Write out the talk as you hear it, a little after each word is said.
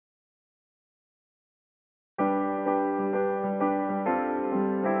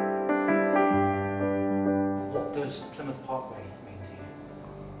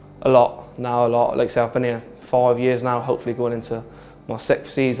A lot now, a lot. Like I say, I've been here 5 years now, hopefully going into my 6th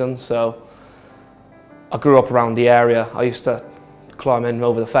season. So I grew up around the area. I used to climb in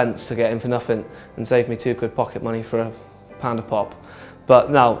over the fence to get in for nothing and save me £2 pocket money for a pound of pop. But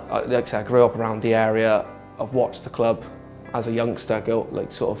now, like I say, I grew up around the area. I've watched the club as a youngster go,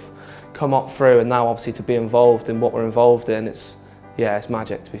 like, sort of come up through, and now obviously to be involved in what we're involved in, it's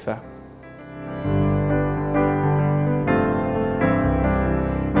magic, to be fair.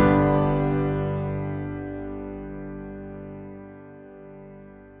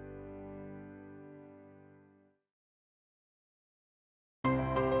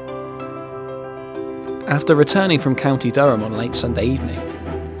 After returning from County Durham on late Sunday evening,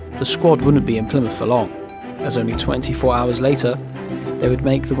 the squad wouldn't be in Plymouth for long, as only 24 hours later, they would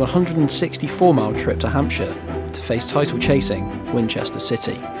make the 164-mile trip to Hampshire to face title-chasing Winchester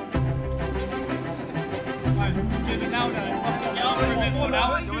City.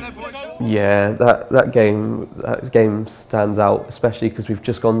 Yeah, that game stands out, especially because we've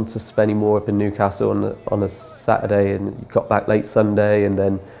just gone to Spennymoor up in Newcastle on a Saturday, and you got back late Sunday, and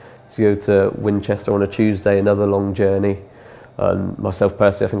then to go to Winchester on a Tuesday, another long journey. Myself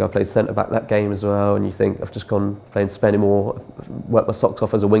personally, I think I played centre back that game as well, and you think I've just gone playing Spennymoor, worked my socks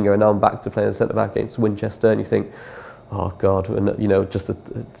off as a winger, and now I'm back to playing centre back against Winchester, and you think, oh God, and you know, just a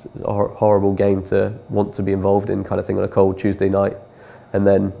horrible game to want to be involved in, kind of thing, on a cold Tuesday night. And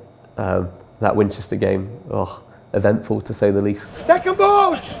then that Winchester game, oh, eventful to say the least. Second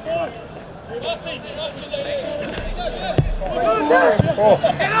ball!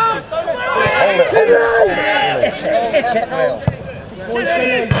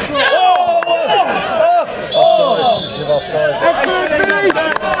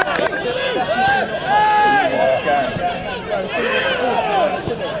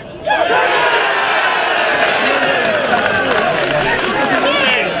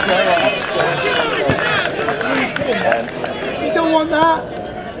 You don't want that.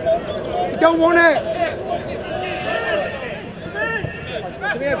 You don't want it.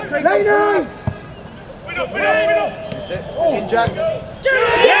 Lane out! That's it. In, Jack.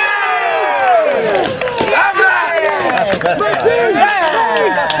 Yes! Love that!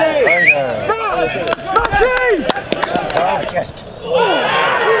 Martin!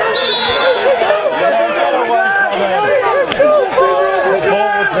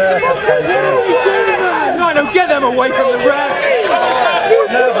 No, get them away from the ref! You're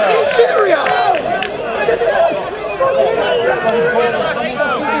fucking serious! It's enough!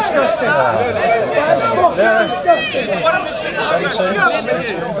 Disgusting. That's fucking disgusting.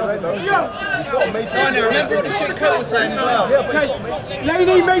 Remember the shit Kurt was saying as well. Okay.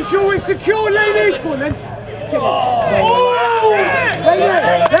 Laney, make sure we're secure, Laney. Go on then. Laney.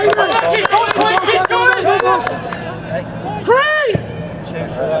 Keep going. Great.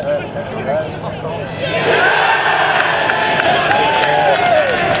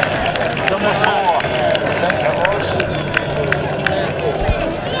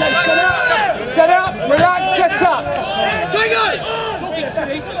 Set up, relax, set up.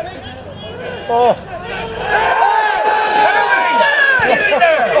 Oh.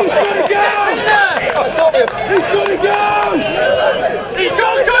 He's gonna go! He's gonna go! He's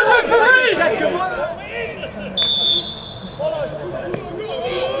got a good referee!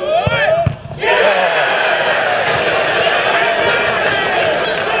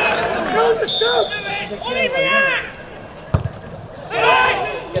 Go the stop!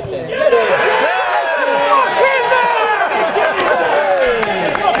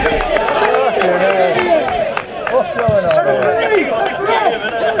 What's going on?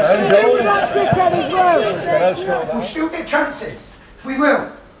 We'll still get chances. We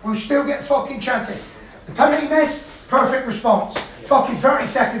will. We'll still get fucking chances. The penalty miss, perfect response. Fucking 30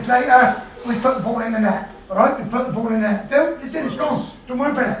 seconds later, we put the ball in the net. Alright? We put the ball in the net. Bill, it's in, it's gone. Don't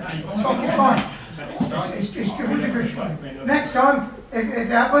worry about it. It's fucking fine. It's good. It was a good strike. Next time, if it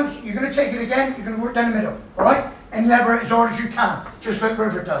happens, you're going to take it again, you're going to work down the middle. Alright? And lever it as hard as you can. Just like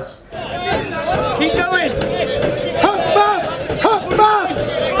River does. Keep going! Hop, buff! Hop, buff!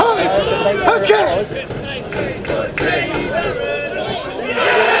 Hop! Okay!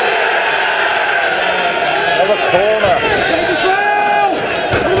 Another corner. Take the foul!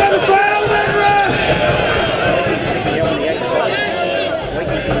 What about the foul then, Ref?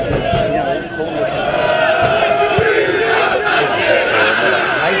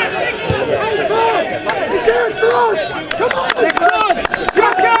 It's there for us! Come on!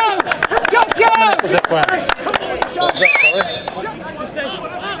 Jocko! Jocko! Was that right?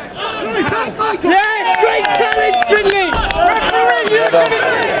 Yes, great challenge, Finley! Referee, you're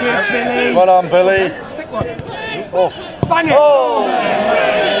Well done, Billy. Stick one. Oh. Bang it! Oh!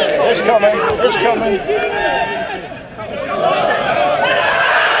 It's coming, it's coming.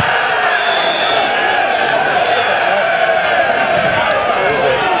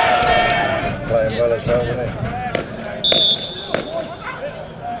 Playing well as well, isn't he?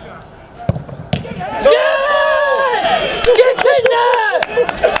 Yeah! Get in there!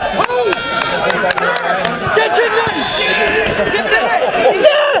 Get in there!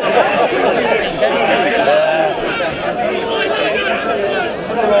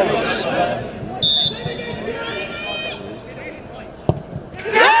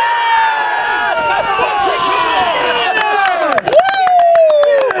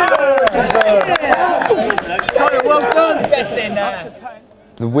 Well done! Get in there!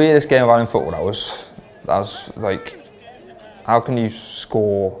 The weirdest game I've had in football, that was like, how can you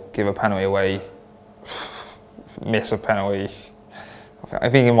score, give a penalty away, miss a penalty? I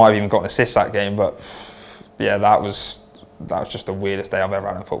think he might have even got an assist that game, but yeah, that was just the weirdest day I've ever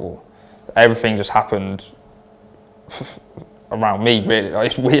had in football. Everything just happened around me, really. Like,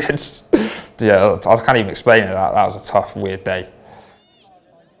 it's weird. Yeah, I can't even explain it. That was a tough, weird day.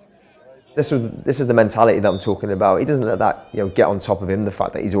 This is the mentality that I'm talking about. He doesn't let that get on top of him, the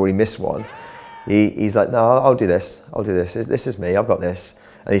fact that he's already missed one. He's like, no, I'll do this. I'll do this. This is me. I've got this.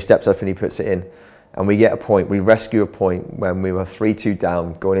 And he steps up and he puts it in. And we get a point. We rescue a point when we were 3-2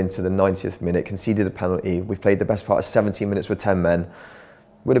 down, going into the 90th minute, conceded a penalty. We've played the best part of 17 minutes with 10 men.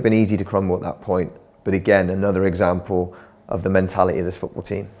 Would have been easy to crumble at that point. But again, another example of the mentality of this football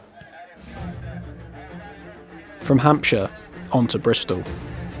team. From Hampshire on to Bristol.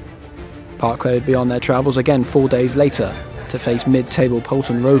 Parkway would be on their travels again 4 days later to face mid-table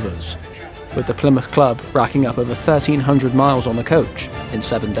Poulton Rovers, with the Plymouth club racking up over 1,300 miles on the coach in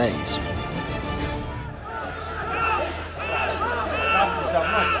 7 days.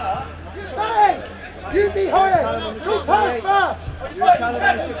 You be higher! Look past Bath! Get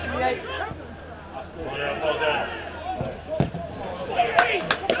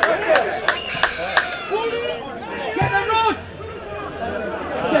the road!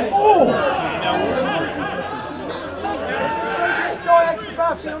 Oh! Go extra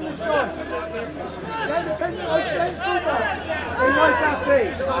Bath on this side. The independent isolated fullback. They like that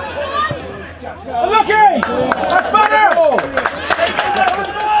feet. Lucky! That's better!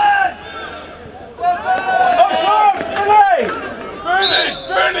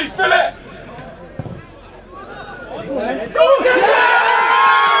 Burnley, fill it! Go!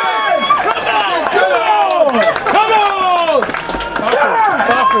 Come on!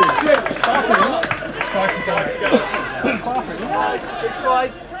 Big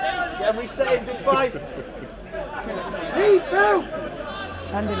five. Get reset in, big five. Lead, Bill!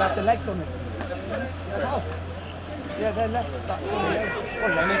 And he'll have the legs on it. Yeah, they're left back.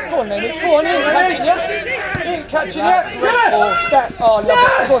 Go on, Lenny. Go on, he ain't catching you. He ain't catching you. Yes! Oh, step. Oh, love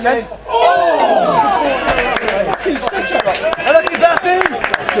it. Go on, then. Oh! He's such a... Lucky Batty!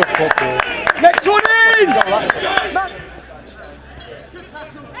 Good football. Next one in! Matt.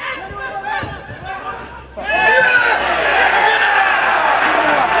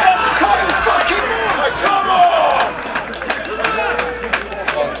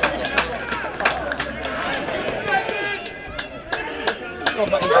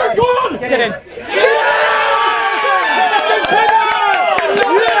 Come on! Go on! Get in!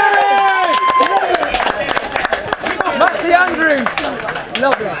 Matty Andrews!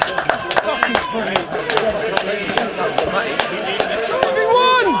 Lovely. Fucking brilliant.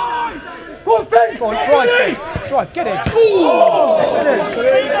 Everyone! Go on, Finn! Go on, drive, Finn. Drive, get in.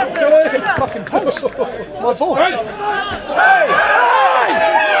 Finish. Fucking post. My ball. Hey!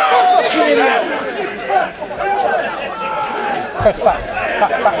 Fucking idiot! Press back.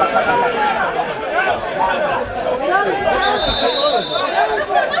 Back.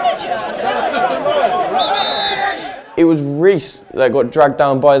 It was Reece that got dragged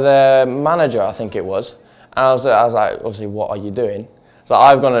down by their manager, I think it was. And I was like, obviously, what are you doing? So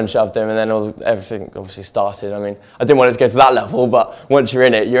I've gone and shoved him, and then everything obviously started. I mean, I didn't want it to get to that level, but once you're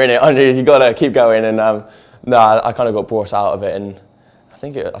in it, you've got to keep going. And I kind of got brought out of it, and I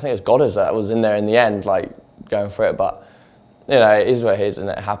think it was Goddard that was in there in the end, like going for it. But you know, it is what it is, and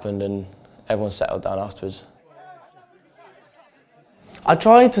it happened, and everyone settled down afterwards. I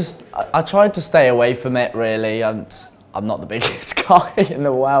tried to stay away from it, really. I'm not the biggest guy in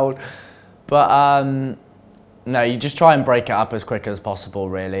the world, but no, you just try and break it up as quick as possible,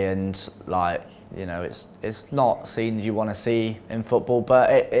 really. And like, you know, it's not scenes you want to see in football, but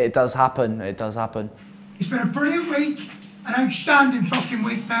it does happen. It does happen. It's been a brilliant week, an outstanding fucking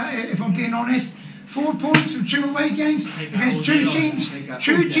week, if I'm being honest. 4 points from 2 away games against two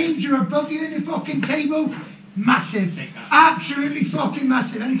teams who are above you in the fucking table. Massive. Absolutely fucking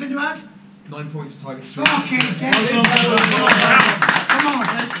massive. Anything to add? 9 points target. Fucking get it. Come on.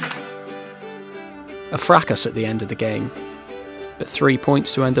 A fracas at the end of the game, but 3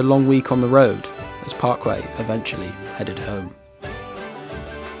 points to end a long week on the road as Parkway eventually headed home.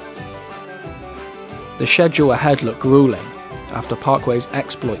 The schedule ahead looked gruelling after Parkway's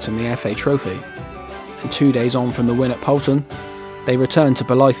exploits in the FA Trophy, and 2 days on from the win at Poulton, they returned to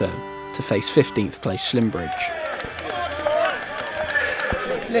Belitho to face 15th place Slimbridge.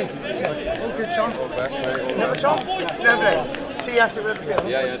 All good, Tom? Lovely. See you after the game.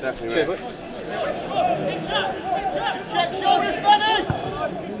 Yeah, definitely. Check shoulders, Benny!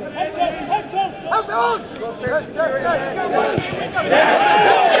 Hold on!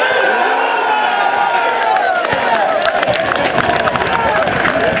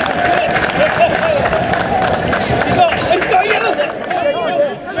 He's got yellow!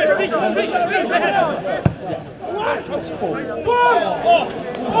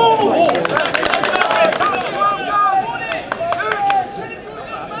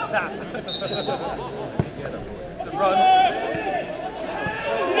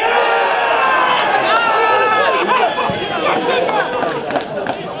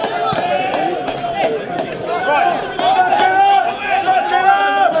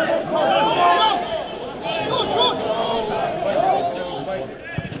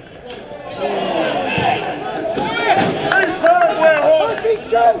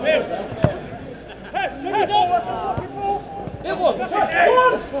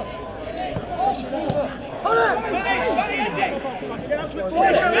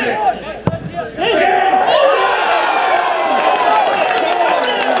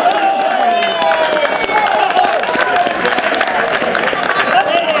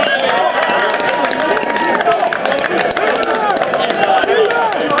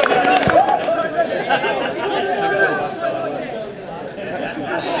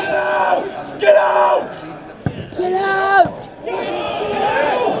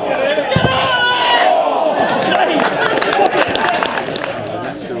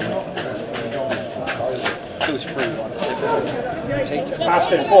 Past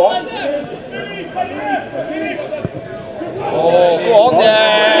him, go on. Oh, go on,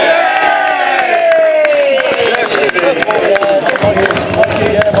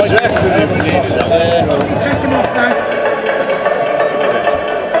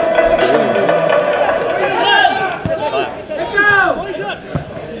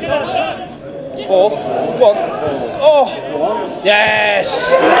 Go on. Oh, yes.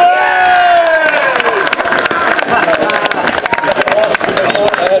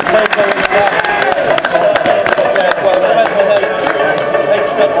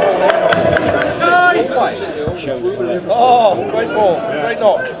 Oh, great ball, great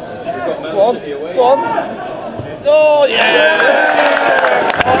knock. Go on, go on. Oh, yeah!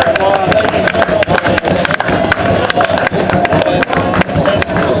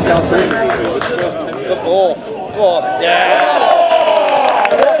 Good ball, go on, yeah!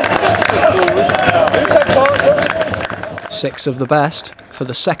 6 of the best for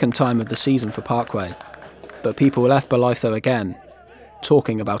the second time of the season for Parkway, but people left Belitho again,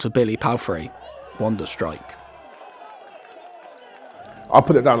 talking about a Billy Palfrey wonder strike. I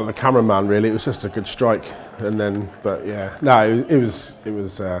put it down to the cameraman. Really, it was just a good strike, and then, but yeah, no, it was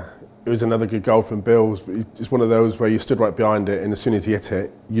another good goal from Bills. But it's one of those where you stood right behind it, and as soon as he hit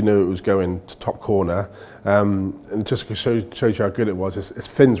it, you knew it was going to top corner, and just shows you how good it was. It's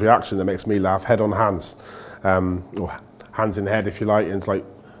Finn's reaction that makes me laugh. Head on hands, or hands in head, if you like, and it's like,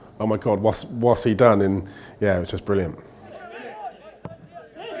 oh my God, what's he done? And yeah, it was just brilliant.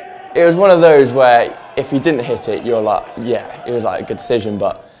 It was one of those where if he didn't hit it, you're like, yeah, it was like a good decision.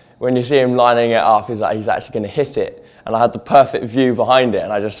 But when you see him lining it up, he's like, he's actually going to hit it. And I had the perfect view behind it,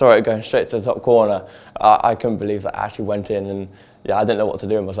 and I just saw it going straight to the top corner. I couldn't believe that it actually went in, and yeah, I didn't know what to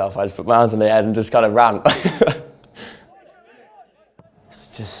do with myself. I just put my hands on the head and just kind of ran.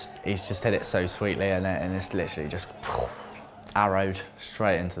 He's just hit it so sweetly, and it's literally just arrowed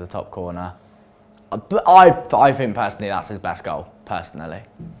straight into the top corner. But I think personally that's his best goal. Personally,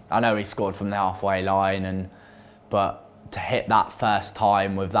 I know he scored from the halfway line, but to hit that first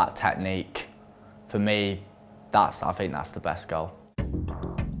time with that technique, for me, I think that's the best goal.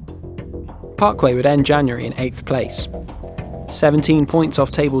 Parkway would end January in 8th place, 17 points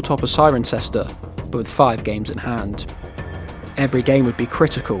off table topper Cirencester, but with 5 games in hand. Every game would be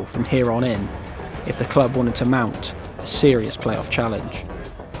critical from here on in if the club wanted to mount a serious playoff challenge.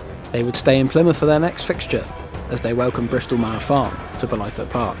 They would stay in Plymouth for their next fixture as they welcome Bristol Manor Farm to Belitho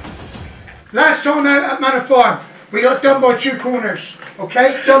Park. Last time out at Manor Farm, we got done by 2 corners,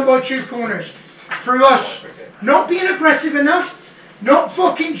 okay? Done by 2 corners. Through us, not being aggressive enough, not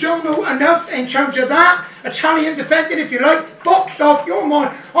fucking zonal enough in terms of that. Italian defending, if you like, boxed off, you're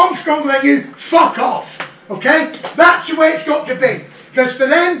mine, I'm stronger than you, fuck off. Okay? That's the way it's got to be. Because for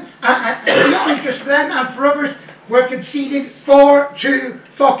them, and not only just for them and for others, we're conceding far too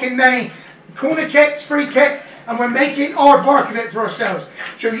fucking many corner kicks, free kicks, and we're making hard work of it for ourselves.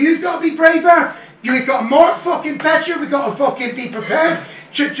 So you've got to be braver, you've got to mark fucking better, we've got to fucking be prepared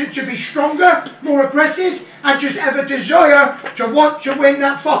to be stronger, more aggressive, and just have a desire to want to win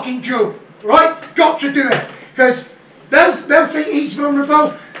that fucking duel. Right? Got to do it. Because they'll think he's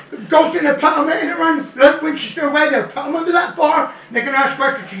vulnerable. God's going to put him in a run like Winchester away. They'll put him under that bar. And they're going to ask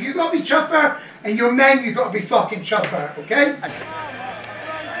questions. So you got to be tougher, and your men, you got to be fucking tougher. Okay?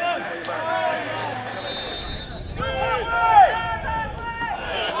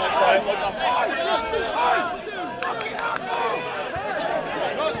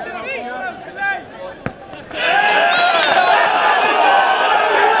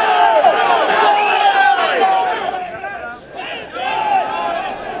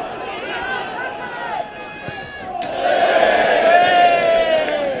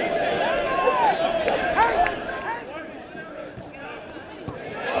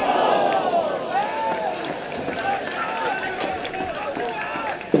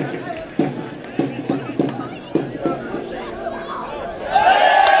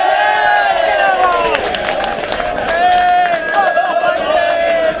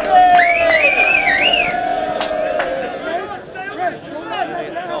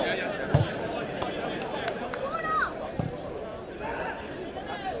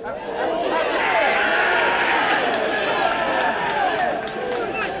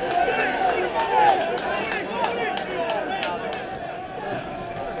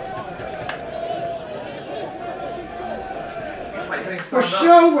 We're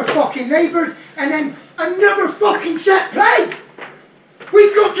slow, we're fucking laboured, and then another fucking set play!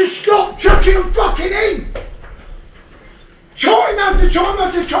 We've got to stop chucking them fucking in! Time after time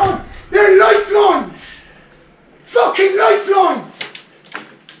after time! They're lifelines! Fucking lifelines!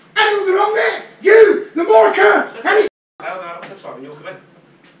 Anyone wrong there? You, the marker, any...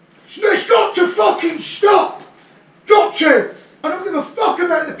 It's got to fucking stop! Got to! I don't give a fuck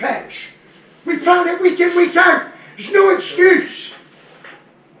about the pitch. We plan it week in, week out. There's no excuse.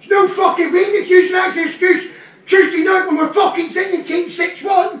 There's no fucking, we ain't accusing out the excuse Tuesday night when we're fucking singing Team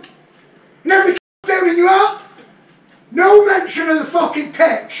 6-1 and every building you up. No mention of the fucking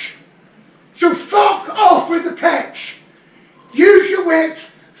pitch. So fuck off with the pitch. Use your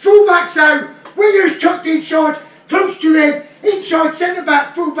width, full-backs out, wingers tucked inside, close to him, inside,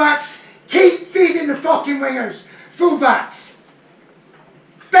 centre-back, full-backs. Keep feeding the fucking wingers, full-backs.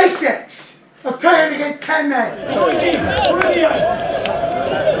 Basics of playing against 10 men.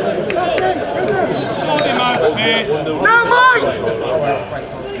 No, Mike!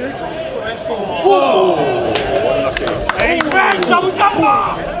 Whoa! Hey, Rex, I was up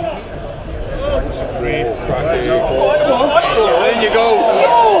there! In you go.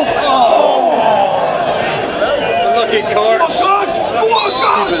 Unlucky cards.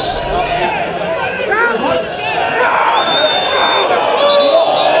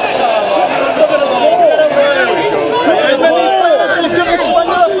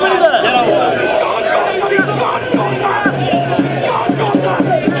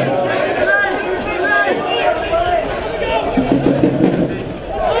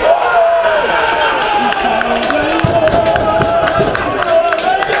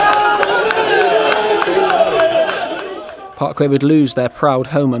 Parkway would lose their proud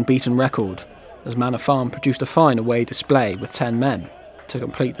home unbeaten record, as Manor Farm produced a fine away display with 10 men to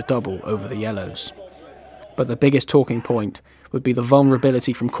complete the double over the Yellows. But the biggest talking point would be the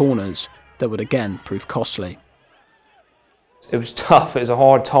vulnerability from corners that would again prove costly. It was tough, it was a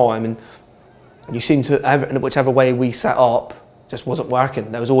hard time, and you seemed to, whichever way we set up, just wasn't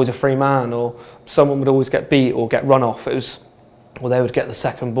working. There was always a free man, or someone would always get beat or get run off. It was, or they would get the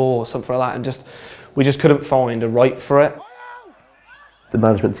second ball or something like that, and we just couldn't find a right for it. The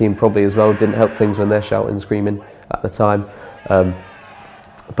management team probably as well didn't help things when they're shouting and screaming at the time.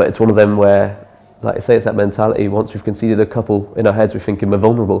 But it's one of them where, like I say, it's that mentality. Once we've conceded a couple in our heads, we're thinking we're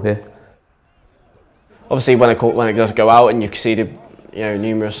vulnerable here. Obviously, when it does go out and you've conceded,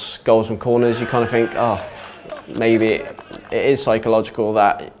 numerous goals from corners, you kind of think, oh, maybe it is psychological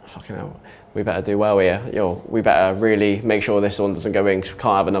that, fucking hell, we better do well here. We better really make sure this one doesn't go in because we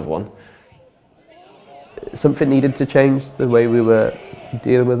can't have another one. Something needed to change the way we were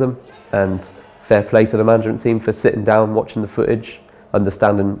dealing with them, and fair play to the management team for sitting down, watching the footage,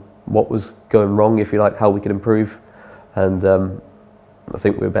 understanding what was going wrong, if you like, how we could improve, and I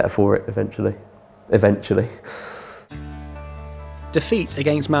think we were better for it eventually. eventually. Defeat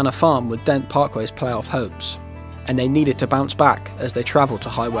against Manor Farm would dent Parkway's playoff hopes, and they needed to bounce back as they travelled to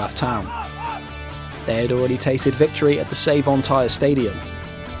Highworth Town. They had already tasted victory at the Save On Tyres Stadium.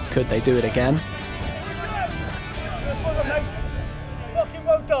 Could they do it again? Fucking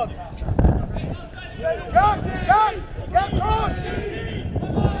well done. Get cross.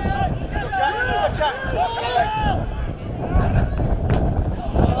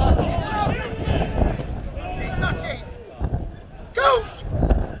 That's it. Goes.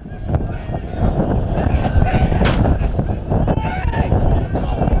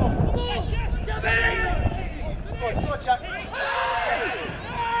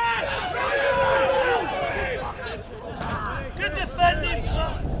 Good defending,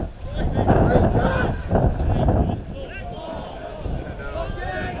 son.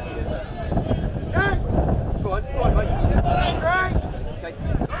 Go on, mate. Right.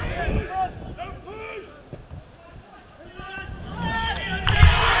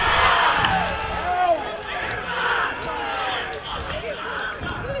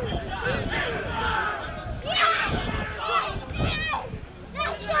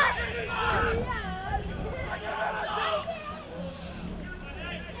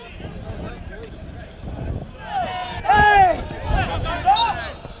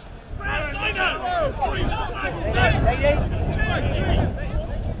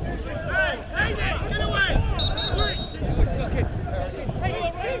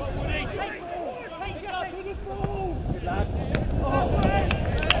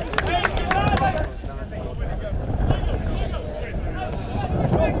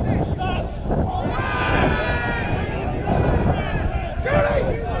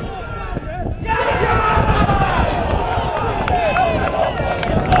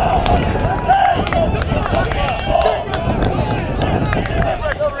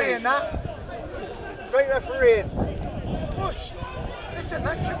 Great refereeing. Push. Listen,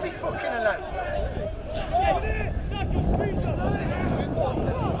 that should be fucking allowed.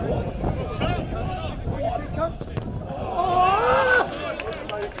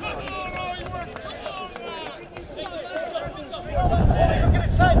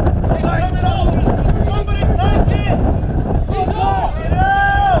 Somebody take it!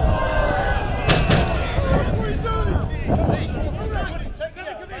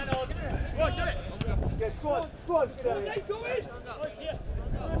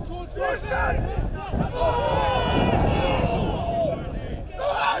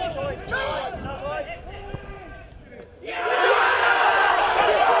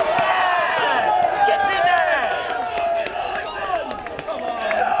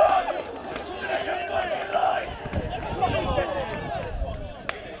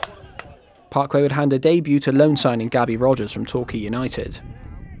 Parkway would hand a debut to loan signing Gabby Rogers from Torquay United.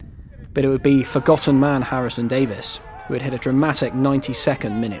 But it would be forgotten man Harrison Davis who had hit a dramatic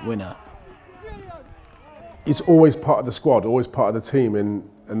 92nd minute winner. It's always part of the squad, always part of the team, and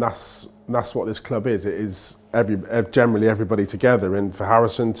that's what this club is. It is generally everybody together, and for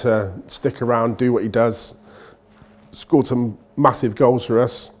Harrison to stick around, do what he does, scored some massive goals for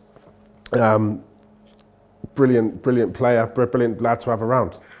us. Brilliant player, brilliant lad to have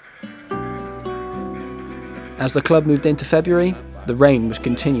around. As the club moved into February, the rain would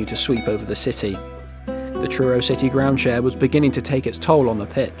continue to sweep over the city. The Truro City ground share was beginning to take its toll on the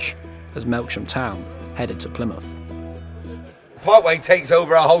pitch as Melksham Town headed to Plymouth. Parkway takes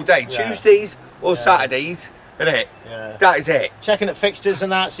over our whole day, Tuesdays or Saturdays, isn't it? Yeah. That is it. Checking at fixtures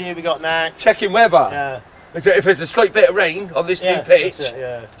and that, see who we got now. Checking weather. Yeah. If there's a slight bit of rain on this new pitch,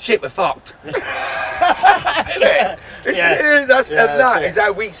 shit, we're fucked. Isn't it? That is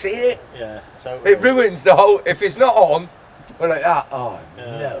how we see it. Yeah. So it ruins the whole. If it's not on, we're like that. Oh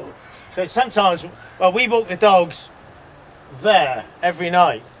no. Because sometimes, well, we walk the dogs there every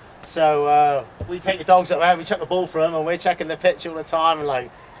night. So we take the dogs up there, we check the ball for them, and we're checking the pitch all the time. And like,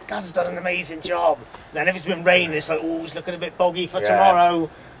 Gaz has done an amazing job. Then if it's been raining, it's like, oh, it's looking a bit boggy for tomorrow.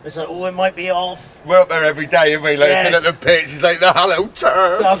 It's like, oh, it might be off. We're up there every day, aren't we? Like, looking at the pitch, it's like the hello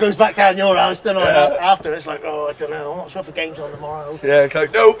turf. So I goes back down your house, don't I? After it's like, oh, I don't know, I'm not sure if the game's on tomorrow. Yeah, it's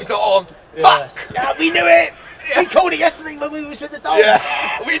like, no, it's not on. Fuck! Yeah, we knew it. We called it yesterday when we was with the dogs.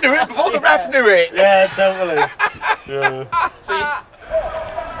 Yeah, we knew it before the ref knew it. Yeah, totally. Yeah. See,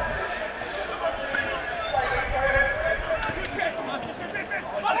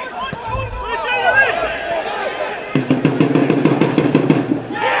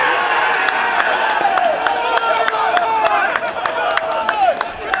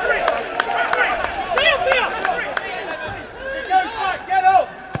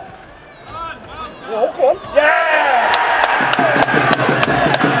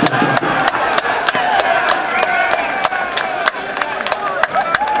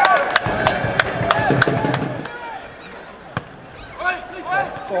 Go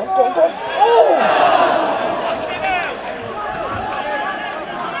on, go on, go on. Oh!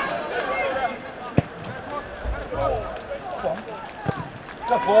 Go on.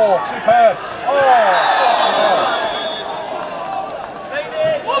 Good ball, superb. Oh,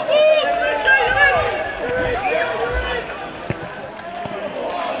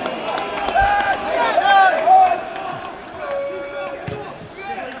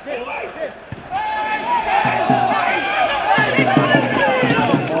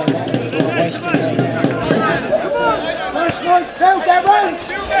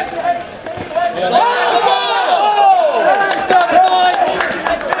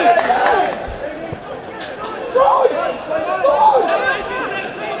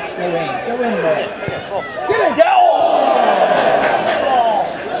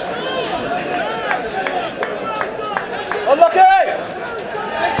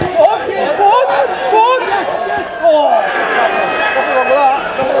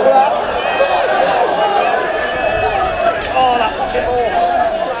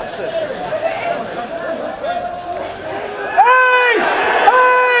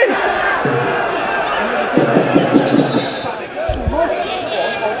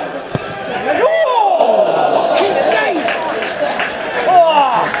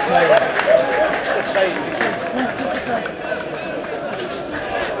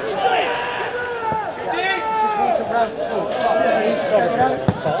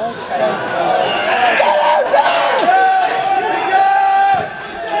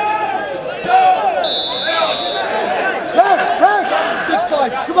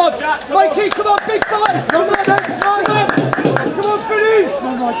 Come on, Mikey, come on, big five! Come on, come on, finish!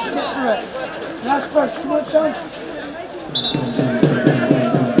 No, just get through it. Last push, come on, son.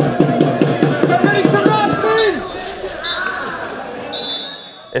 Get ready to run,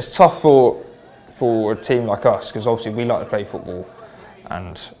 It's tough for a team like us, because obviously we like to play football,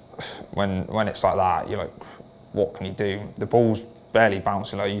 and when it's like that, you're like, what can you do? The ball's barely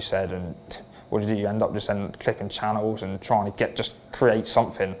bouncing, like you said, and what do? You end up just clicking channels and trying to just create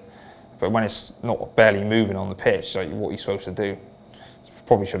something. But when it's not barely moving on the pitch, like, what are you supposed to do?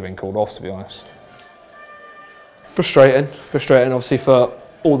 Probably should have been called off, to be honest. Frustrating, obviously, for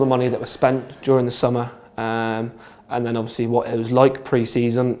all the money that was spent during the summer, and then obviously what it was like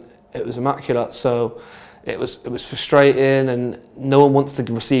pre-season. It was immaculate, so it was frustrating, and no one wants to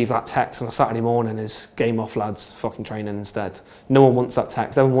receive that text on a Saturday morning is game off, lads, fucking training instead. No one wants that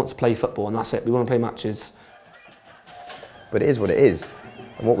text. Everyone wants to play football, and that's it. We want to play matches. But it is what it is.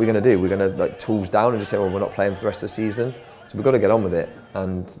 And what we're going to do, we're going to like tools down and just say, well, we're not playing for the rest of the season. So we've got to get on with it,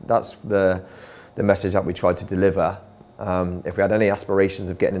 and that's the message that we tried to deliver. If we had any aspirations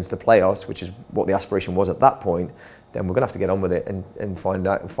of getting into the playoffs, which is what the aspiration was at that point, then we're going to have to get on with it and find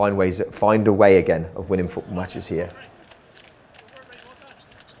a way again of winning football matches here.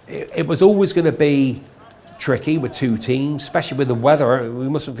 It was always going to be tricky with two teams, especially with the weather. We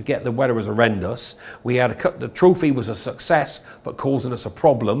mustn't forget the weather was horrendous. We had the trophy was a success, but causing us a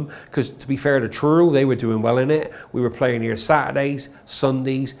problem, because to be fair to Truro, they were doing well in it. We were playing here Saturdays,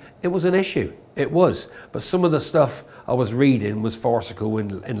 Sundays. It was an issue. It was. But some of the stuff I was reading was farcical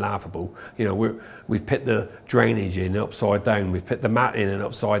and laughable. You know, we've put the drainage in upside down. We've put the mat in and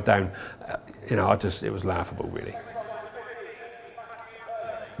upside down. You know, it was laughable, really.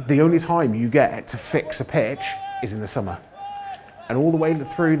 The only time you get to fix a pitch is in the summer. And all the way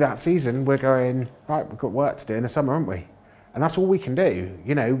through that season, we're going, right, we've got work to do in the summer, haven't we? And that's all we can do.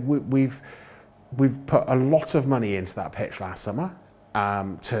 You know, we've put a lot of money into that pitch last summer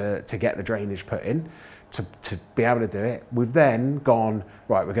to get the drainage put in, to be able to do it. We've then gone,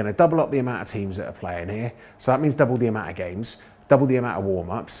 right, we're going to double up the amount of teams that are playing here. So that means double the amount of games, double the amount of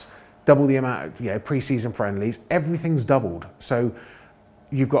warm-ups, double the amount of pre-season friendlies. Everything's doubled. So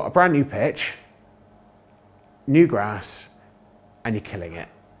you've got a brand new pitch, new grass, and you're killing it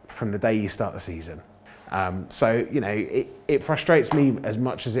from the day you start the season. So, you know, it frustrates me as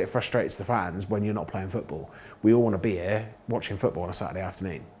much as it frustrates the fans when you're not playing football. We all want to be here watching football on a Saturday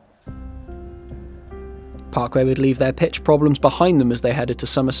afternoon. Parkway would leave their pitch problems behind them as they headed to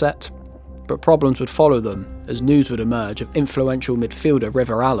Somerset, but problems would follow them as news would emerge of influential midfielder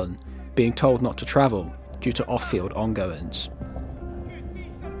River Allen being told not to travel due to off-field ongoings.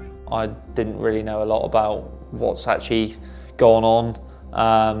 I didn't really know a lot about what's actually going on.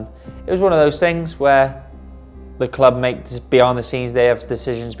 It was one of those things where the club makes behind the scenes, they have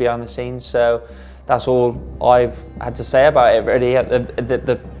decisions behind the scenes, so that's all I've had to say about it really at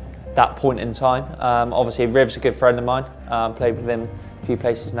that point in time. Obviously Riv's a good friend of mine, played with him a few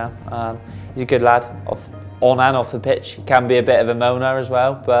places now. He's a good lad, on and off the pitch. He can be a bit of a moaner as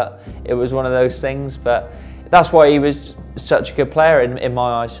well, but it was one of those things. But that's why he was such a good player in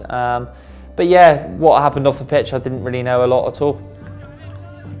my eyes. But yeah, what happened off the pitch, I didn't really know a lot at all.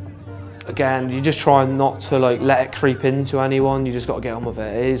 Again, you just try not to like let it creep into anyone. You just got to get on with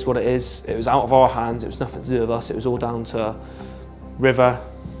it. It is what it is. It was out of our hands. It was nothing to do with us. It was all down to River,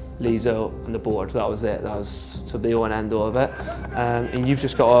 Lizo and the board. That was it. That was to be all and end all of it. And you've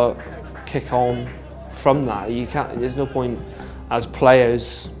just got to kick on from that. You can't. There's no point as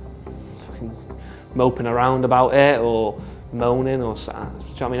players fucking moping around about it or moaning or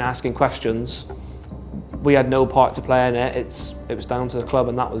asking questions. We had no part to play in it. It was down to the club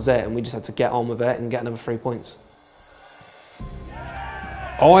and that was it. And we just had to get on with it and get another 3 points.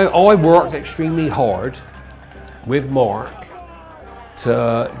 I worked extremely hard with Mark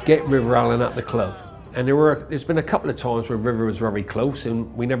to get River Allen at the club. And there's been a couple of times where River was very close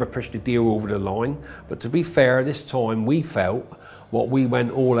and we never pushed the deal over the line. But to be fair, this time we felt what we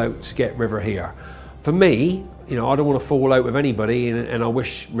went all out to get River here. For me, you know, I don't want to fall out with anybody, and I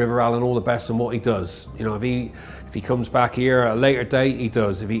wish River Allen all the best in what he does. You know, if he comes back here at a later date, he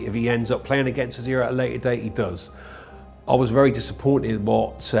does. If he ends up playing against us here at a later date, he does. I was very disappointed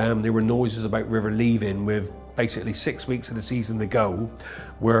what there were noises about River leaving with basically 6 weeks of the season to go,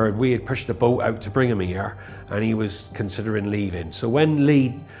 where we had pushed the boat out to bring him here, and he was considering leaving. So when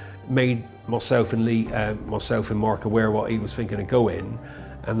Lee made myself and Mark aware what he was thinking of going,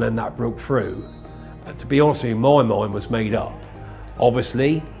 and then that broke through. To be honest with you, my mind was made up.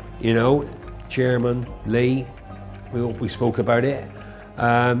 Obviously, you know, Chairman, Lee, we spoke about it,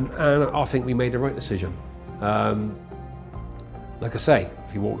 and I think we made the right decision. Like I say,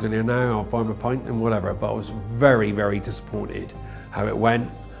 if you walked in here now, I'll buy him a pint and whatever, but I was very, very disappointed how it went.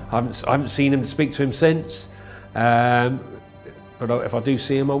 I haven't seen him, speak to him since, but if I do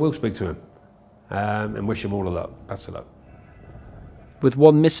see him, I will speak to him and wish him all the luck. Best of luck. With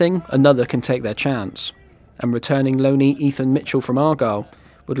one missing, another can take their chance, and returning loanee Ethan Mitchell from Argyle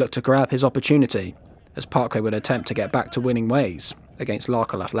would look to grab his opportunity, as Parkway would attempt to get back to winning ways against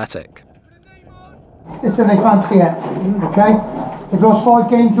Larkhall Athletic. Listen, they fancy it, okay? They've lost 5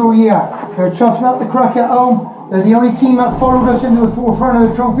 games all year. They're toughing up the crack at home. They're the only team that followed us into the forefront of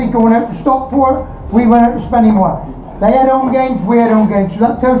the trophy, going out to Stockport. We went out to Spennymoor. They had home games, we had home games, so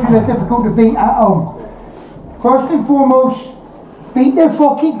that tells you they're difficult to beat at home. First and foremost, beat their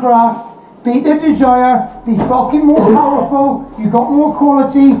fucking craft, beat their desire, be fucking more powerful, you got more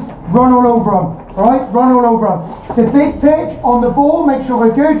quality, run all over them, alright? Run all over them. It's a big pitch, on the ball, make sure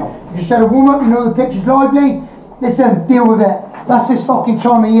we're good. If you set a warm up, you know the pitch is lively. Listen, deal with it. That's this fucking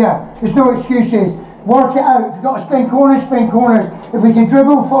time of year. There's no excuses. Work it out. If you've got to spin corners, spin corners. If we can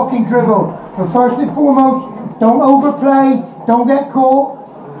dribble, fucking dribble. But first and foremost, don't overplay, don't get caught.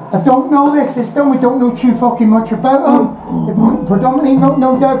 I don't know their system, we don't know too fucking much about them. Predominantly,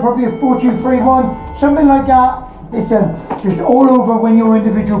 no doubt, probably a 4-2-3-1, something like that. Listen, just all over when your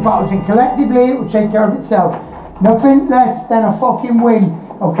individual battles, and collectively it will take care of itself. Nothing less than a fucking win,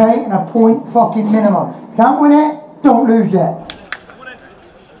 okay? And a point fucking minimum. Can't win it, don't lose it.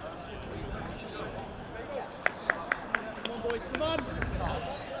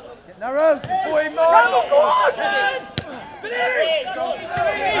 Narrow, boy, Mark! Go on!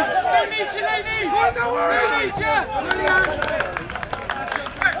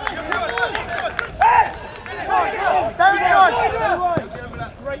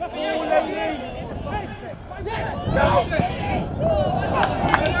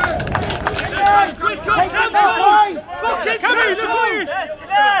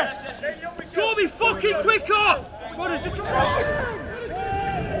 Score me fucking quicker! What is this?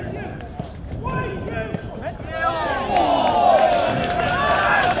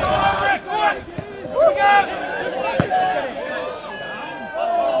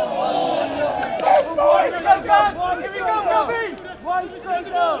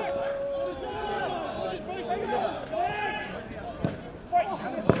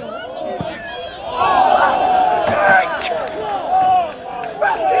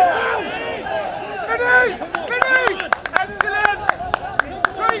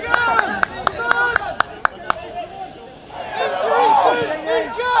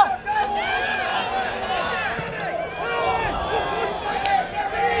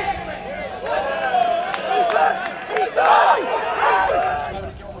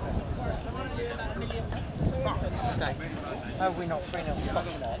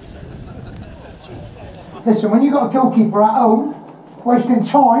 Listen, when you've got a goalkeeper at home, wasting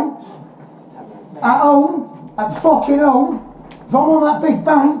time, at fucking home, if I'm on that big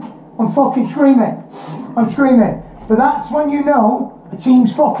bank, I'm fucking screaming. I'm screaming. But that's when you know a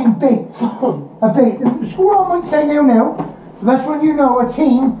team's fucking beat. The scoreline might say 0-0, but that's when you know a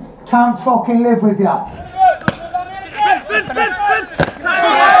team can't fucking live with you.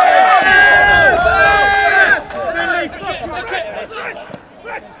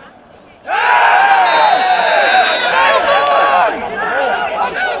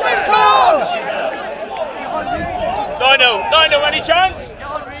 Nino, any chance?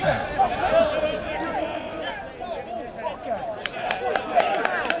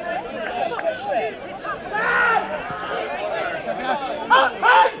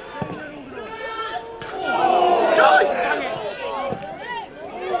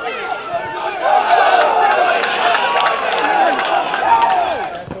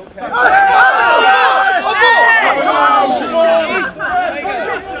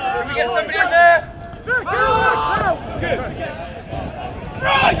 Can we get somebody in there?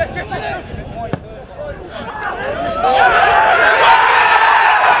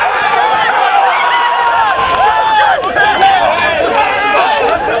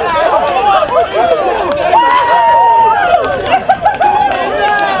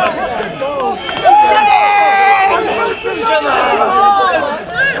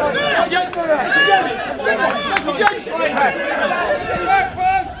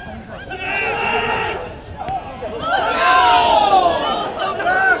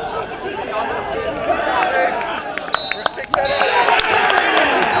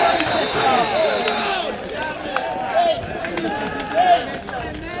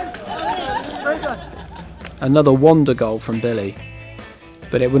 Another wonder goal from Billy,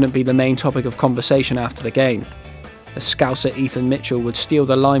 but it wouldn't be the main topic of conversation after the game, as Scouser Ethan Mitchell would steal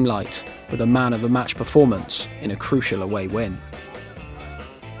the limelight with a man of the match performance in a crucial away win.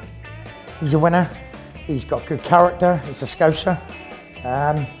 He's a winner, he's got good character, he's a Scouser,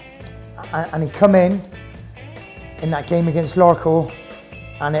 and he come in that game against Larkhall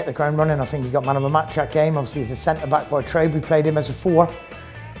and hit the ground running. I think he got man of the match that game. Obviously he's a centre back by trade. We played him as a 4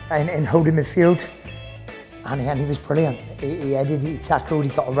 in holding midfield. And he was brilliant. He headed, he tackled, he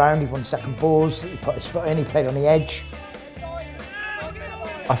got around, he won second balls, he put his foot in, he played on the edge.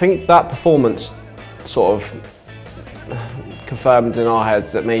 I think that performance sort of confirmed in our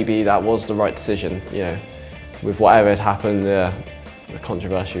heads that maybe that was the right decision, you know, with whatever had happened, the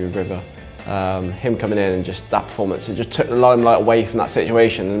controversy with River. Him coming in and just that performance, it just took the limelight away from that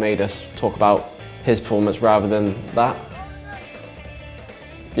situation and made us talk about his performance rather than that.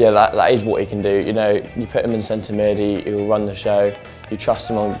 Yeah, that is what he can do. You know, you put him in centre mid, he will run the show. You trust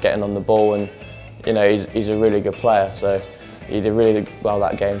him on getting on the ball, and you know he's a really good player. So he did really well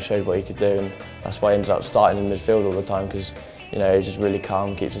that game, showed what he could do, and that's why he ended up starting in midfield all the time because you know he's just really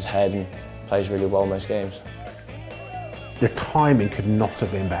calm, keeps his head, and plays really well most games. The timing could not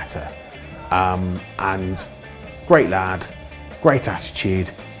have been better, and great lad, great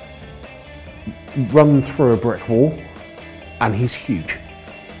attitude. Run through a brick wall, and he's huge.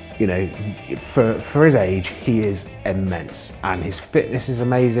 You know, for his age, he is immense, and his fitness is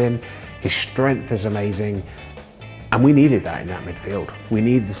amazing, his strength is amazing, and we needed that in that midfield. We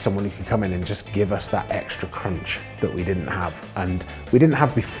needed someone who could come in and just give us that extra crunch that we didn't have, and we didn't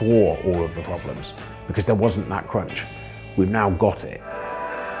have before all of the problems, because there wasn't that crunch. We've now got it.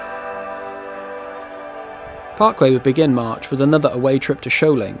 Parkway would begin March with another away trip to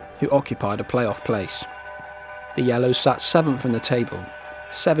Sholing, who occupied a playoff place. The Yellows sat 7th in the table,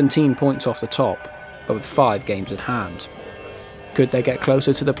 17 points off the top, but with 5 games at hand. Could they get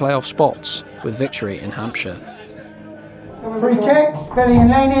closer to the playoff spots with victory in Hampshire? Free kicks, Billy and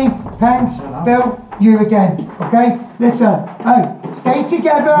Laney, Pence, Bill, you again, okay? Listen, hey, stay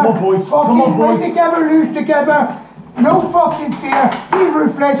together, come on, boys. Fucking play together, lose together, no fucking fear, be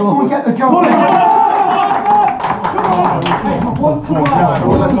ruthless, go and get the job done.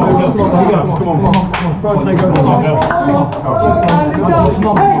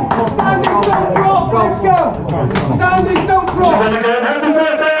 Standing, don't drop!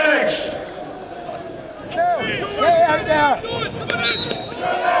 Get out there!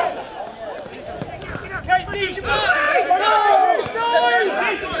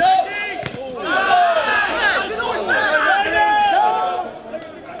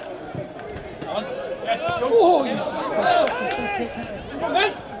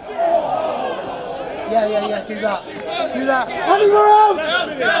 Yeah, do that. Do that. Anywhere else!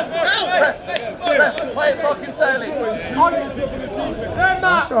 Play it fucking fairly.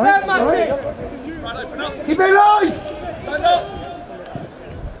 Keep it alive!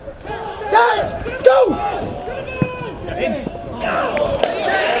 Set! Go!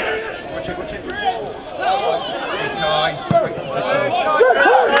 Watch it.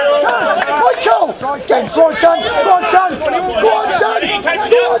 Michael! Go on, son! Go on, son! Go on, son!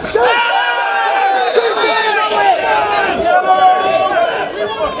 Go on, son!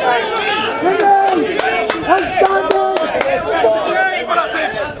 Outstanding!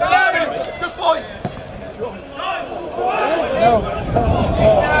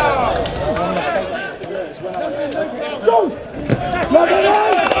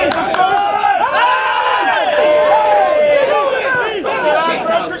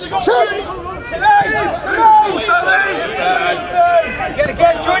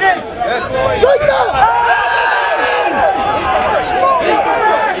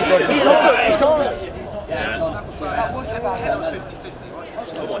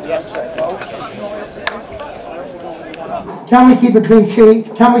 Can we keep a clean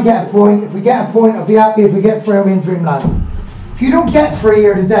sheet? Can we get a point? If we get a point, I'll be happy. If we get 3, I'll be in dreamland. If you don't get 3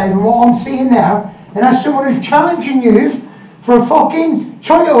 here today, then what I'm seeing there, and as someone who's challenging you for a fucking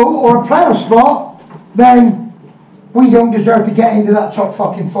title or a player spot, then we don't deserve to get into that top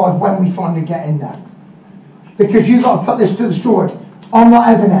fucking 5 when we finally get in there. Because you've got to put this to the sword. I'm not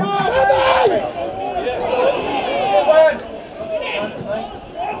having it.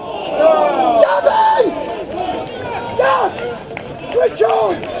 Switch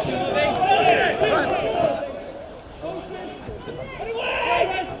on!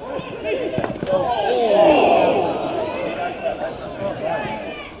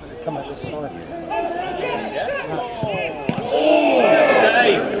 Come at this side.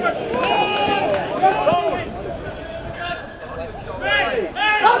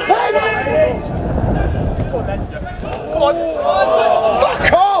 Go on.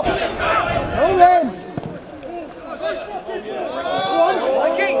 Fuck off! Hold on.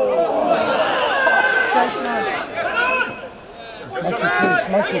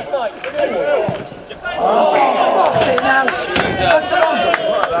 Smoky. Oh, fucking hell. That's on.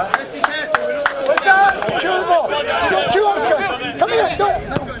 What's that? Kill the ball. You got 2 options. Come here.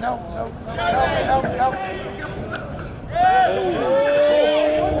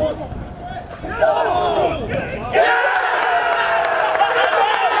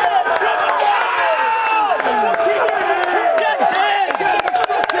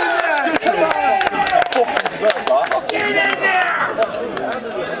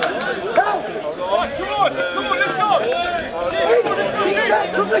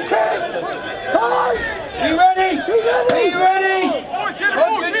 Be ready! Be ready!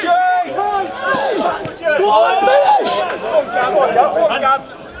 Concentrate! Go on, finish! Go on, Gabs.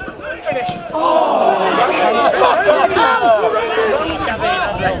 Finish.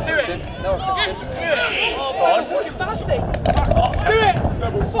 Do it!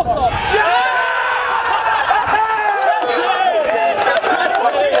 Fuck off!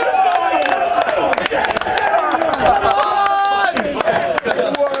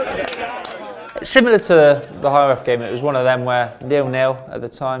 Similar to the High Ref game, it was one of them where 0-0 at the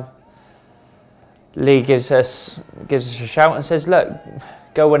time. Lee gives us a shout and says, "Look,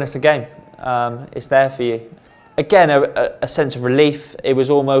 go win us the game. It's there for you." Again, a sense of relief. It was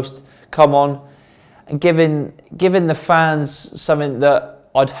almost come on, and giving the fans something that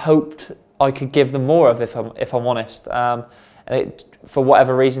I'd hoped I could give them more of, if I'm honest. And it, for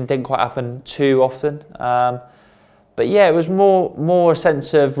whatever reason, didn't quite happen too often. But yeah, it was more a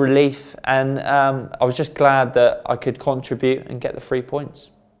sense of relief, and I was just glad that I could contribute and get the 3 points.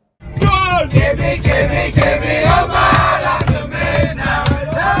 Give me, oh man, that's a man now.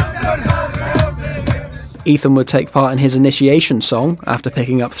 Ethan would take part in his initiation song after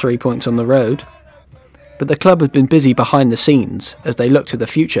picking up 3 points on the road. But the club had been busy behind the scenes as they looked to the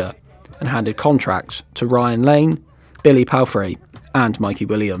future and handed contracts to Ryan Lane, Billy Palfrey and Mikey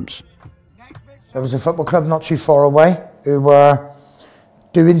Williams. There was a football club not too far away who were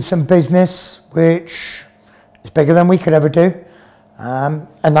doing some business which is bigger than we could ever do. And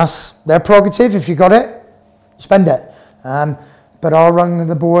that's their prerogative. If you got it, spend it. But I rang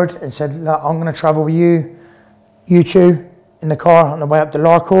the board and said, "Look, I'm going to travel with you two in the car on the way up to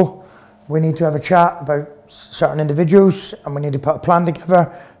Larkle. We need to have a chat about certain individuals, and we need to put a plan together,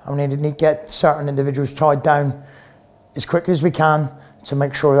 and we need to get certain individuals tied down as quickly as we can to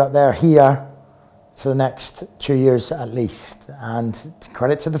make sure that they're here for the next 2 years at least." And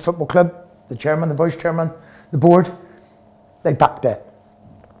credit to the football club, the chairman, the vice chairman, the board, they backed it.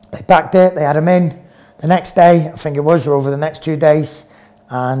 They backed it, they had them in the next day, I think it was, or over the next 2 days,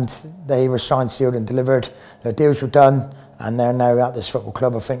 and they were signed, sealed and delivered. Their deals were done, and they're now at this football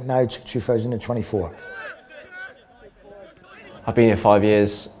club, I think now to 2024. I've been here 5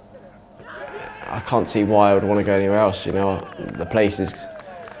 years. I can't see why I would want to go anywhere else. You know, the place is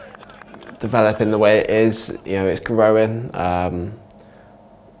developing the way it is. You know, it's growing.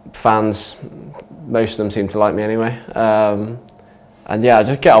 Fans, most of them seem to like me anyway. And yeah, I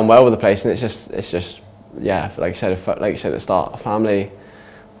just get on well with the place, and it's just yeah, like you said at the start, a family,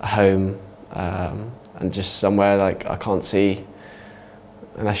 a home, and just somewhere like I can't see,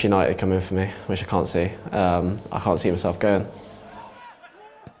 unless United come in for me, which I can't see. I can't see myself going.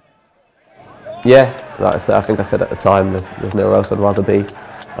 Yeah, like I said, I think I said at the time, there's nowhere else I'd rather be.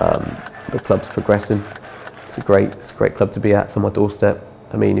 The club's progressing. It's a great club to be at. It's on my doorstep.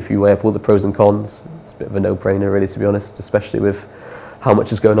 I mean, if you weigh up all the pros and cons, it's a bit of a no-brainer, really, to be honest. Especially with how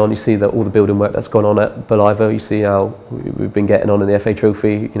much is going on. You see that all the building work that's gone on at Belivo. You see how we've been getting on in the FA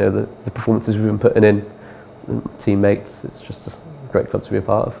Trophy. You know, the performances we've been putting in, teammates. It's just great club to be a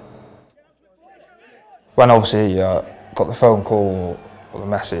part of. When obviously got the phone call or the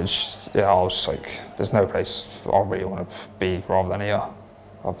message, yeah, I was like, there's no place I really want to be rather than here.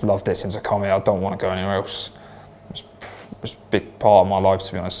 I've loved it since I come here. I don't want to go anywhere else. It's a big part of my life,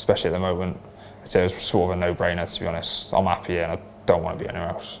 to be honest, especially at the moment. It was sort of a no-brainer, to be honest. I'm happy here and I don't want to be anywhere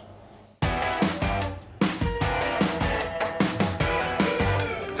else.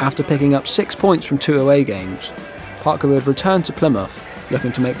 After picking up 6 points from 2 away games, Parkway have returned to Plymouth,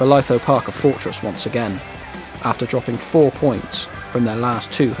 looking to make Belitho Park a fortress once again, after dropping 4 points from their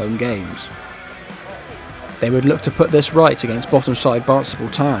last 2 home games. They would look to put this right against bottom side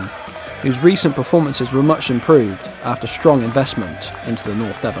Barnstaple Town, whose recent performances were much improved after strong investment into the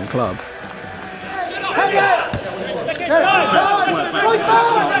North Devon club.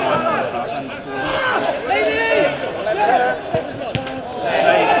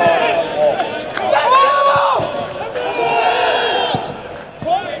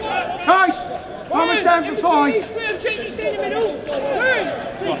 Down to 5.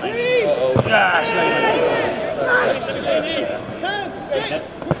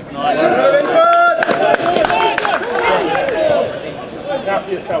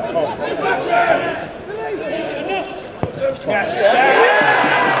 After yourself, Tom. Yes.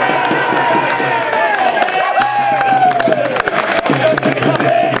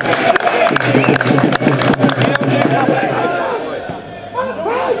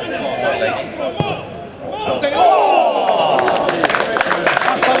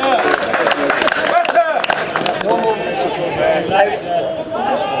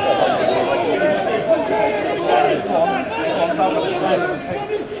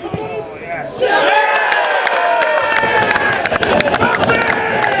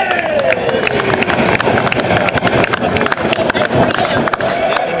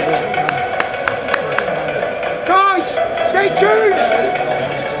 Guys, stay tuned.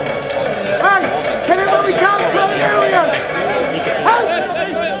 Hey, get in when we come from the areas.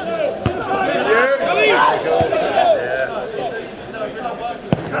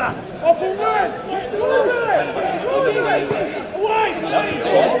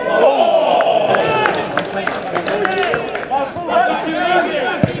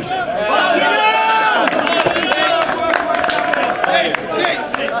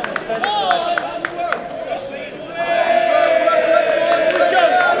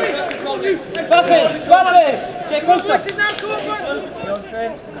 Buffers! Get closer!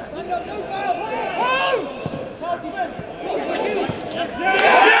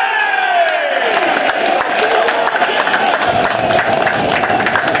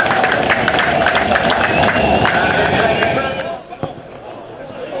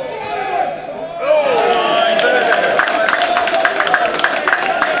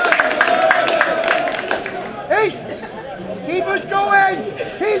 Keep us going!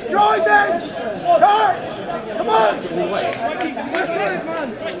 Keep driving! Carts! Come on!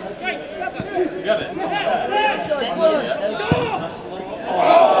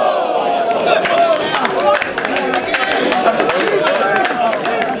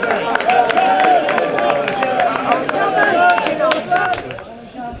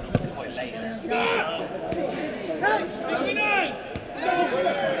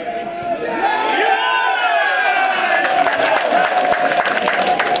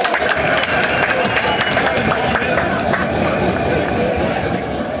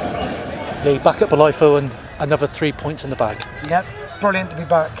 Lee, back at Belitho and another 3 points in the bag. Yep, brilliant to be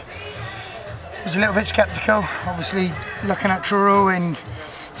back. Was a little bit sceptical, obviously looking at Truro and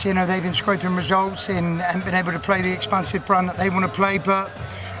seeing how they've been scraping results and been able to play the expansive brand that they want to play. But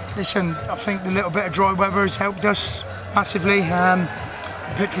listen, I think the little bit of dry weather has helped us massively. The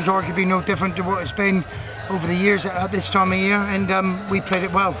pitch was arguably no different to what it's been over the years at this time of year, and we played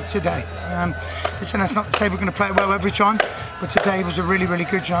it well today. Listen, that's not to say we're going to play it well every time, but today was a really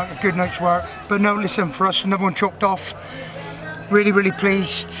good night's work. But no, listen, for us, another one chalked off. Really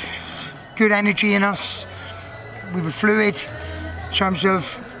pleased. Good energy in us. We were fluid in terms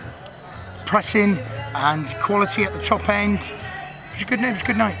of pressing and quality at the top end. It was a good night. It was a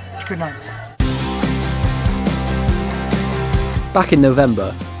good night. It was a good night. Back in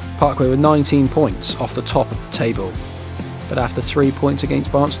November, Parkway were 19 points off the top of the table, but after 3 points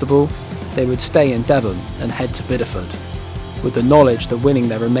against Barnstaple, they would stay in Devon and head to Bideford, with the knowledge that winning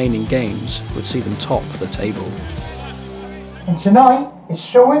their remaining games would see them top the table. And tonight is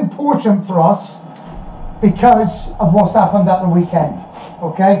so important for us because of what's happened at the weekend,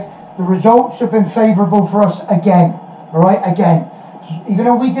 okay? The results have been favourable for us again, all right, again. Even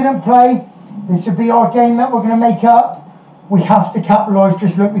though we didn't play, this would be our game that we're going to make up. We have to capitalise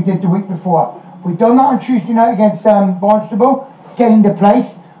just like we did the week before. We've done that on Tuesday night against Barnstaple. gained a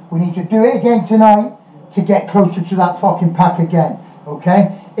place. We need to do it again tonight to get closer to that fucking pack again.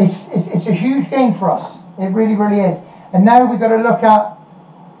 Okay? It's a huge game for us. It really, really is. And now we've got to look at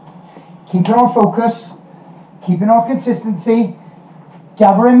keeping our focus, keeping our consistency,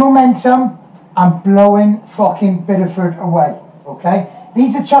 gathering momentum, and blowing fucking Biddeford away. Okay?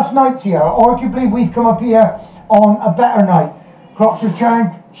 These are tough nights here. Arguably, we've come up here on a better night. Clocks have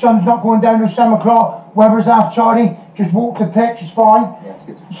turned, sun's not going down till 7 o'clock, weather's half tardy, just walk the pitch, it's fine.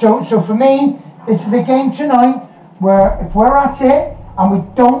 So for me, this is a game tonight where if we're at it and we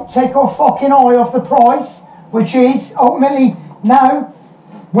don't take our fucking eye off the prize, which is ultimately now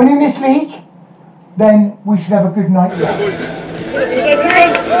winning this league, then we should have a good night here.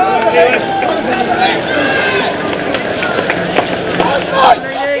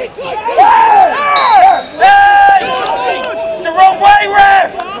 It's the wrong way,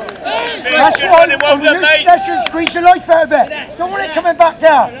 ref! That's why on the new session, squeeze the life out of it. Don't want it coming back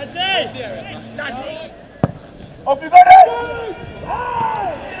down. Up you got it!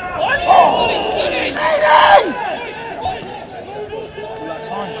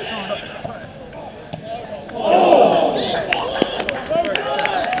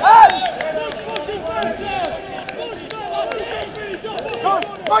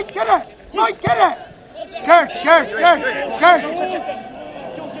 Mike, get it! Mike, get it! Gert!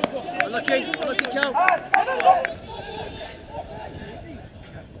 Lucky, Cal.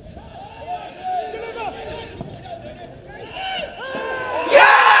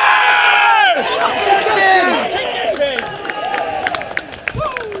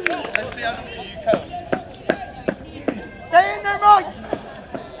 Let's see how lucky you come. Stay in there, Mike!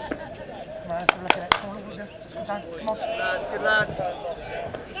 Come on, let's have a look at it. Come on, come on. Good lads.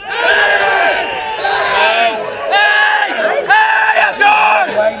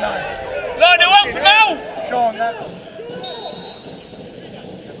 Line it up now! Sean, that.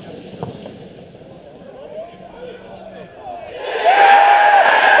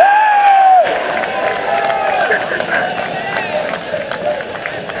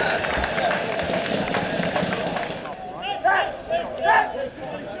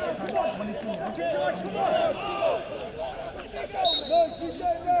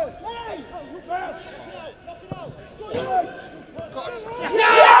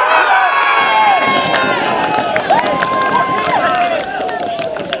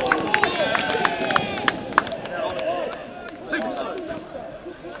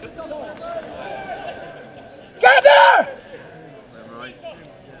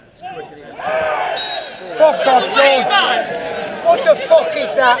 Fuck off, Sean! What the fuck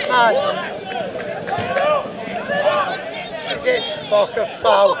is that, man? Is it fuck a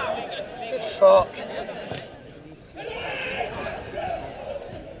foul? Is it fuck?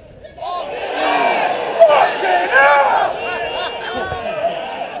 Fucking hell!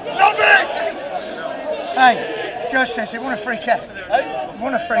 Love it! Hey, Justice, it won a free kick. It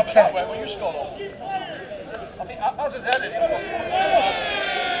won a free kick. Well, you scored off. I think as it's headed,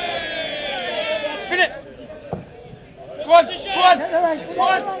 spin it! Go on!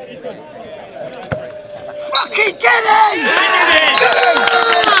 Fucking get him! Get him!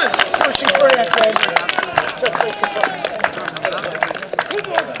 Pussy brilliant,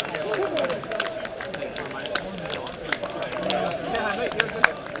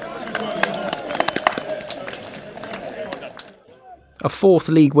 A fourth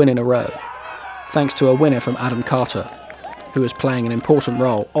league win in a row, thanks to a winner from Adam Carter, who is playing an important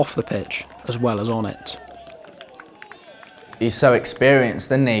role off the pitch as well as on it. He's so experienced,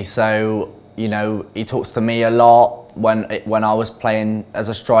 isn't he? So, you know, he talks to me a lot. When I was playing as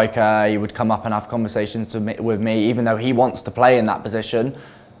a striker, he would come up and have conversations with me, even though he wants to play in that position.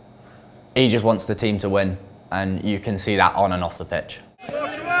 He just wants the team to win, and you can see that on and off the pitch.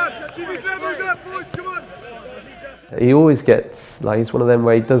 He always gets, like, he's one of them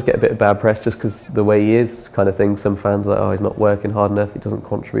where he does get a bit of bad press just because the way he is, kind of thing. Some fans are like, oh, he's not working hard enough, he doesn't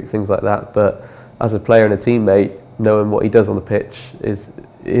contribute, things like that. But as a player and a teammate, knowing what he does on the pitch is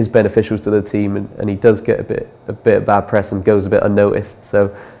beneficial to the team, and he does get a bit of bad press and goes a bit unnoticed.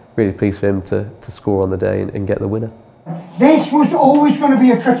 So really pleased for him to score on the day and get the winner. This was always going to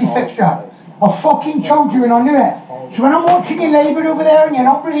be a tricky fixture. I fucking told you and I knew it. So when I'm watching you laboured over there and you're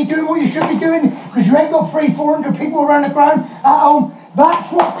not really doing what you should be doing because you ain't got 300-400 people around the ground at home,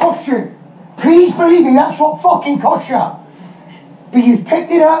 that's what costs you. Please believe me, that's what fucking costs you. But you've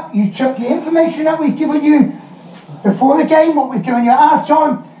picked it up, you took the information that we've given you before the game, what we've given you at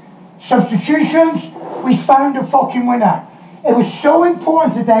half-time, substitutions, we found a fucking winner. It was so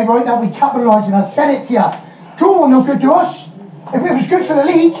important today, right, that we capitalised, and I said it to you. Draw wasn't no good to us. It was good for the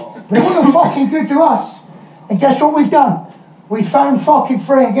league, but it wasn't fucking good to us. And guess what we've done? We found fucking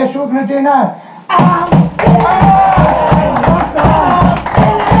 3, and guess what we're going to do now?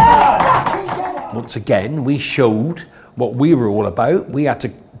 Once again, we showed what we were all about. We had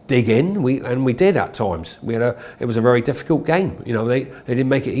to dig in, and we did at times. It was a very difficult game. You know, they didn't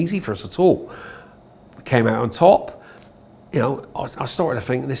make it easy for us at all. We came out on top. You know, I started to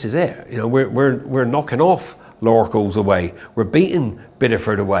think, this is it. You know, we're knocking off Lorcals away. We're beating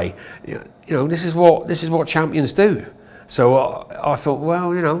Biddeford away. You know, this is what champions do. So I thought,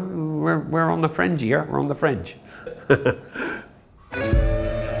 well, you know, we're on the fringe here. We're on the fringe.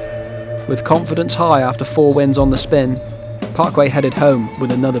 With confidence high after 4 wins on the spin, Parkway headed home with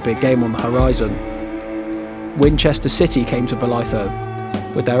another big game on the horizon. Winchester City came to Blytho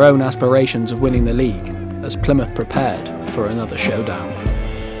with their own aspirations of winning the league as Plymouth prepared for another showdown.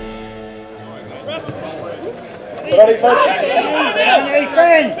 Ready, folks?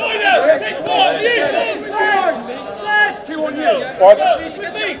 2 on you.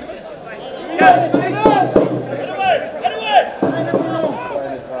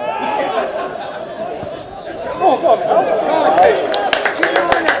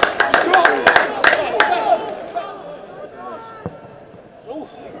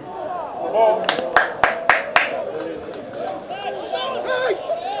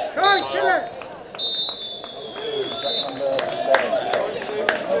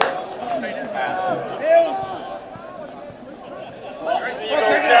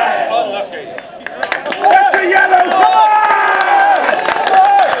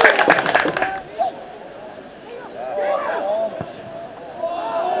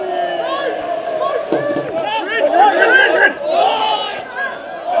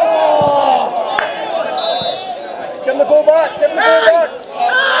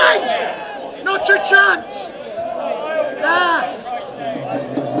 Not your chance!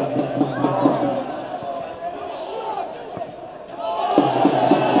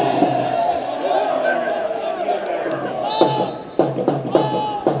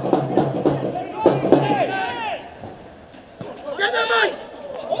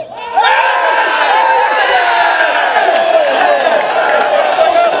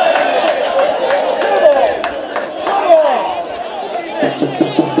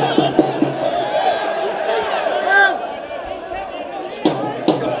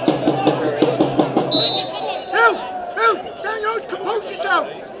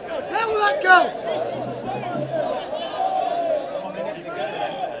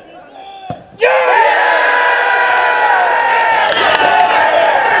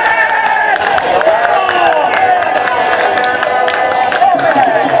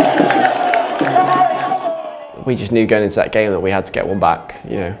 We just knew going into that game that we had to get one back.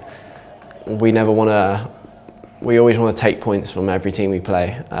 You know, we always want to take points from every team we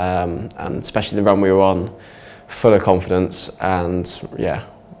play, and especially the run we were on, full of confidence. And yeah,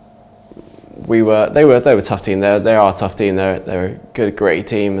 they were a tough team. They are a tough team. They're a good, gritty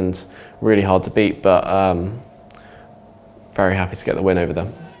team and really hard to beat. But very happy to get the win over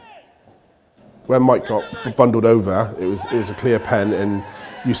them. When Mike got bundled over, it was a clear pen, and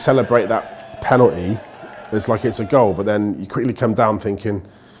you celebrate that penalty. It's like it's a goal, but then you quickly come down thinking,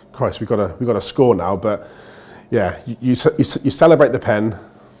 Christ, we've got to score now. But yeah, you celebrate the pen,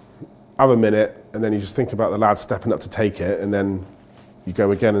 have a minute, and then you just think about the lads stepping up to take it, and then you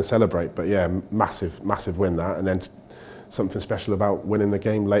go again and celebrate. But yeah, massive win that, and then something special about winning the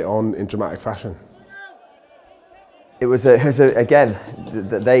game late on in dramatic fashion. It was again,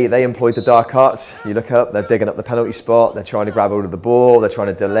 they employed the dark arts. You look up, they're digging up the penalty spot, they're trying to grab hold of the ball, they're trying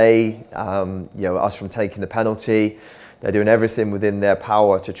to delay you know, us from taking the penalty. They're doing everything within their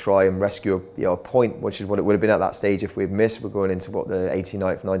power to try and rescue a point, which is what it would have been at that stage if we'd missed. We're going into what, the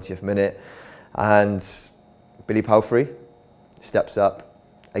 89th, 90th minute. And Billy Palfrey steps up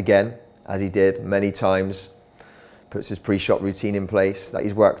again, as he did many times, puts his pre-shot routine in place that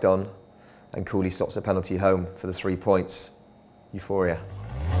he's worked on, and coolly slots a penalty home for the 3 points. Euphoria.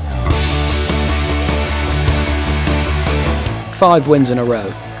 5 wins in a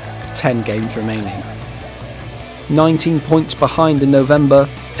row, 10 games remaining. 19 points behind in November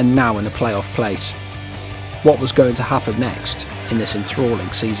and now in a playoff place. What was going to happen next in this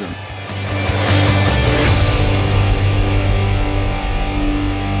enthralling season?